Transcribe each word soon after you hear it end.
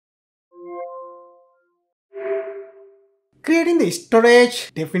Creating the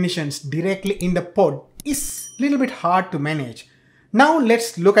storage definitions directly in the pod is a little bit hard to manage. Now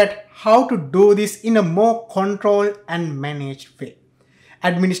let's look at how to do this in a more controlled and managed way.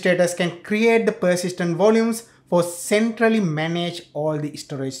 Administrators can create the persistent volumes for centrally manage all the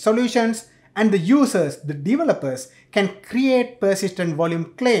storage solutions, and the users, the developers, can create persistent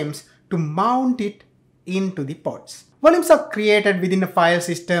volume claims to mount it into the pods. Volumes are created within a file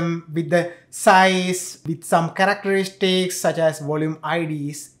system with the size, with some characteristics such as volume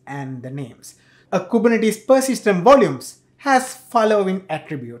IDs and the names. A Kubernetes persistent volumes has following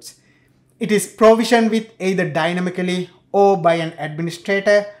attributes. It is provisioned with either dynamically or by an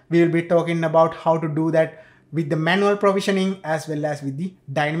administrator. We will be talking about how to do that with the manual provisioning as well as with the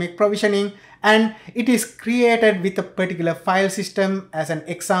dynamic provisioning, and it is created with a particular file system. As an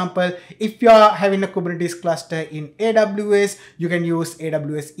example, if you are having a Kubernetes cluster in AWS, you can use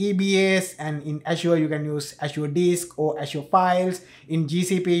AWS EBS, and in Azure you can use Azure Disk or Azure Files. In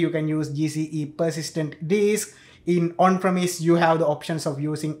GCP you can use GCE persistent disk. In on-premise, you have the options of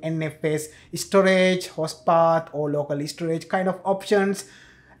using NFS storage, host path, or local storage kind of options.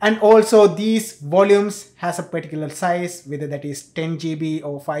 And also these volumes has a particular size, whether that is 10 GB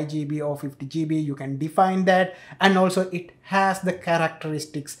or 5 GB or 50 GB, you can define that. And also it has the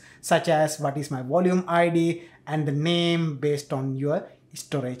characteristics such as what is my volume ID and the name based on your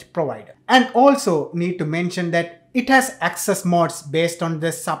storage provider. And also need to mention that it has access modes based on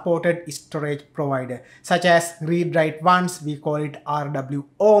the supported storage provider, such as read-write ones. We call it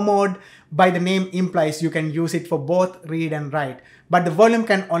RWO mode. By the name implies you can use it for both read and write, but the volume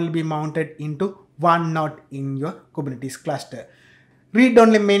can only be mounted into one node in your Kubernetes cluster.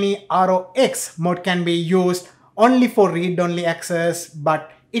 Read-only many ROX mode can be used only for read-only access,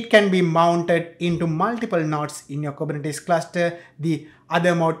 but it can be mounted into multiple nodes in your Kubernetes cluster. The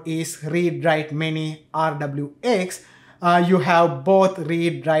other mode is read-write many RWX. You have both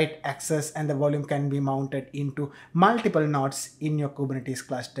read-write access, and the volume can be mounted into multiple nodes in your Kubernetes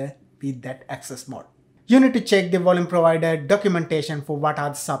cluster with that access mode. You need to check the volume provider documentation for what are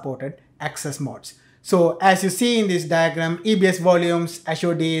the supported access modes. So as you see in this diagram, EBS volumes,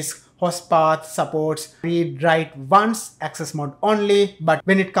 Azure Disk, host path supports read-write once access mode only, but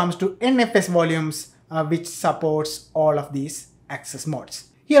when it comes to NFS volumes, which supports all of these access modes.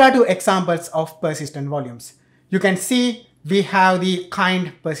 Here are two examples of persistent volumes. You can see we have the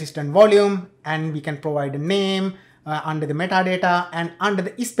kind persistent volume, and we can provide a name under the metadata, and under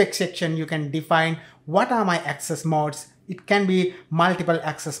the spec section you can define what are my access modes. It can be multiple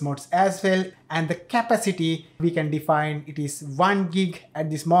access modes as well, and the capacity we can define it is 1 gig at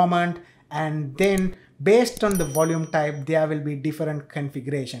this moment, and then based on the volume type there will be different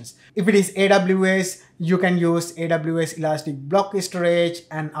configurations. If it is AWS, you can use AWS Elastic Block Storage,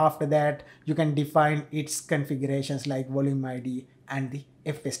 and after that you can define its configurations like volume ID and the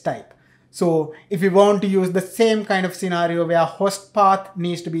FS type. So if you want to use the same kind of scenario where host path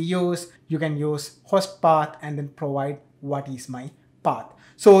needs to be used, you can use host path and then provide what is my path.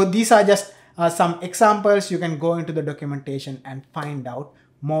 So these are just some examples. You can go into the documentation and find out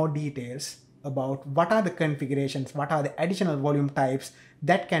more details about what are the configurations, what are the additional volume types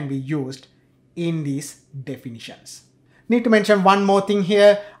that can be used in these definitions. Need to mention one more thing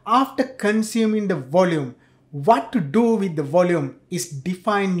here. After consuming the volume, what to do with the volume is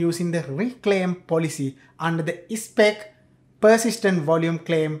defined using the reclaim policy under the spec persistent volume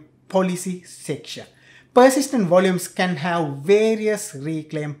claim policy section. Persistent volumes can have various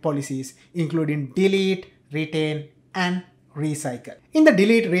reclaim policies, including delete, retain, and recycle. In the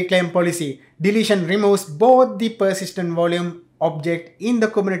delete reclaim policy, deletion removes both the persistent volume object in the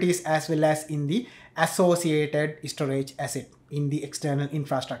Kubernetes as well as in the associated storage asset in the external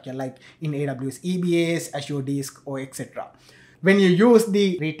infrastructure like in AWS EBS, Azure Disk, or etc. When you use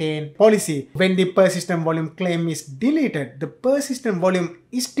the retain policy, when the persistent volume claim is deleted, the persistent volume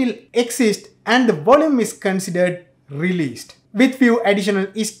still exists and the volume is considered released. With few additional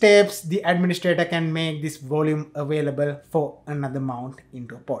steps, the administrator can make this volume available for another mount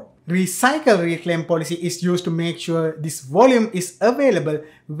into a pod. Recycle reclaim policy is used to make sure this volume is available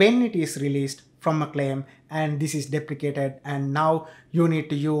when it is released from a claim, and this is deprecated, and now you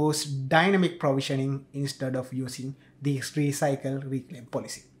need to use dynamic provisioning instead of using the recycle reclaim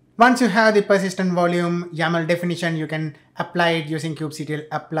policy. Once you have the persistent volume YAML definition, you can apply it using kubectl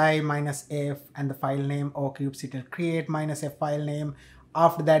apply -f and the file name, or kubectl create -f file name.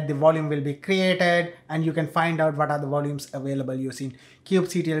 After that, the volume will be created, and you can find out what are the volumes available using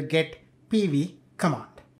kubectl get pv command.